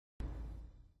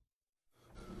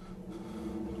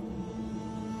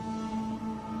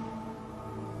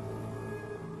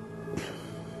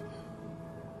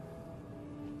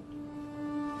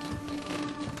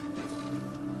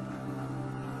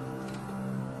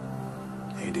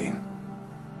Hey, Dean.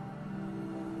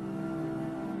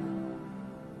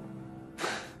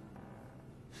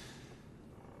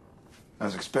 I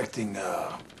was expecting,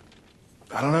 I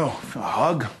don't know, a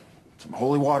hug, some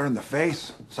holy water in the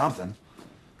face, something.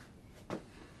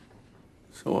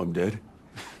 So I'm dead?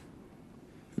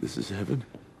 This is heaven?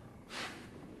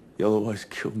 Yellow Eyes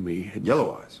killed me.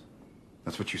 Yellow Eyes?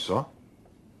 That's what you saw?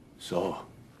 Saw?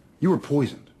 You were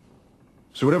poisoned.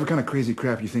 So whatever kind of crazy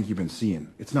crap you think you've been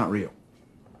seeing, it's not real.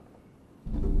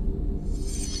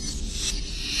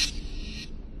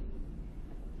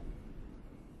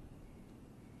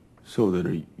 So then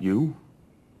are you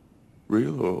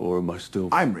real, or am I still...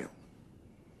 I'm real.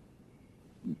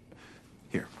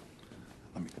 Here,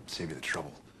 let me save you the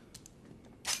trouble.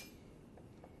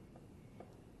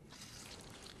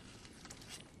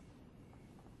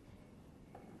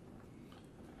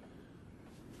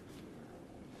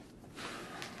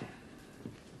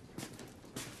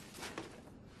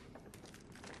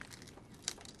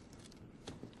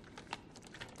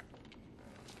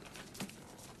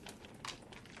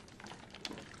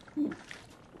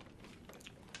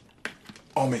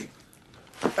 Oh, me.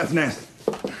 That's nasty.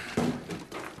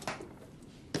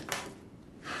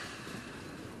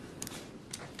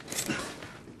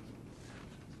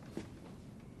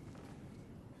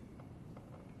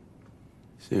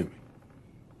 Sammy.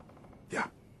 Yeah.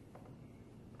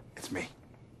 It's me.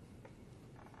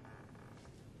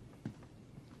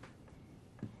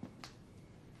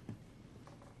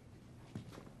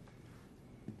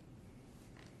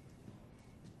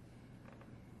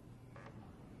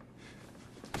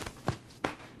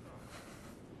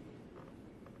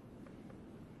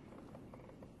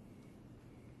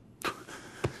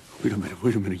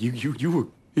 Wait a minute.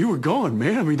 You were gone,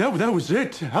 man. I mean, that was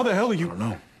it. How the hell are you... I don't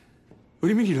know. What do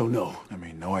you mean you don't know? I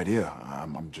mean, no idea.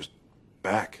 I'm just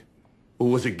back. Well,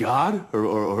 was it God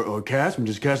or Cass? I mean,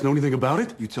 does Cass know anything about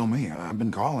it? You tell me. I've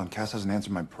been calling. Cass hasn't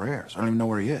answered my prayers. I don't even know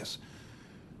where he is.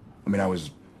 I mean, I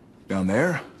was down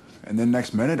there, and then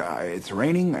next minute, it's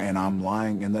raining, and I'm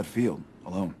lying in that field,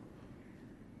 alone.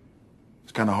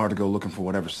 It's kind of hard to go looking for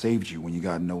whatever saved you when you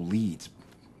got no leads.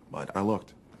 But I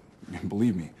looked.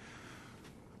 Believe me,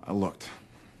 I looked.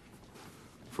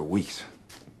 For weeks.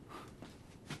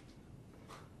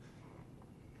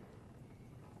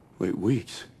 Wait,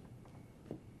 weeks?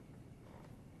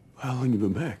 How long you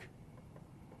been back?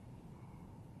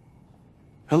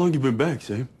 How long you been back,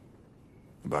 Sam?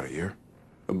 About a year.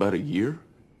 About a year?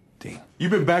 Dean.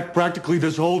 You've been back practically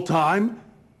this whole time?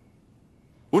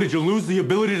 What, did you lose the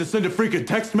ability to send a freaking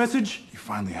text message? You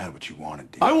finally had what you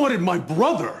wanted, Dean. I wanted my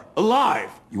brother alive.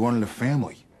 You wanted a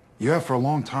family. You have for a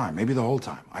long time, maybe the whole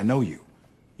time. I know you.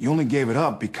 You only gave it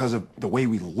up because of the way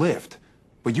we lived.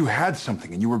 But you had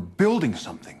something, and you were building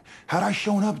something. Had I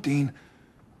shown up, Dean,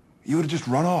 you would have just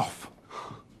run off.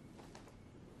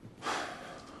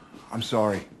 I'm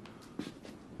sorry.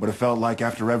 But it felt like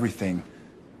after everything,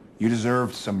 you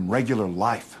deserved some regular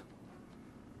life.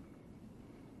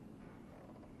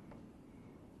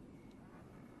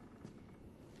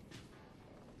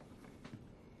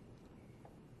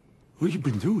 What have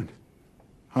you been doing?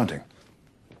 Hunting.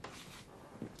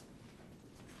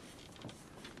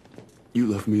 You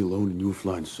left me alone and you were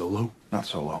flying solo? Not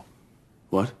solo.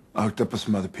 What? I hooked up with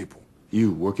some other people.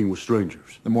 You working with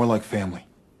strangers? They're more like family.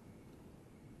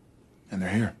 And they're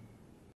here.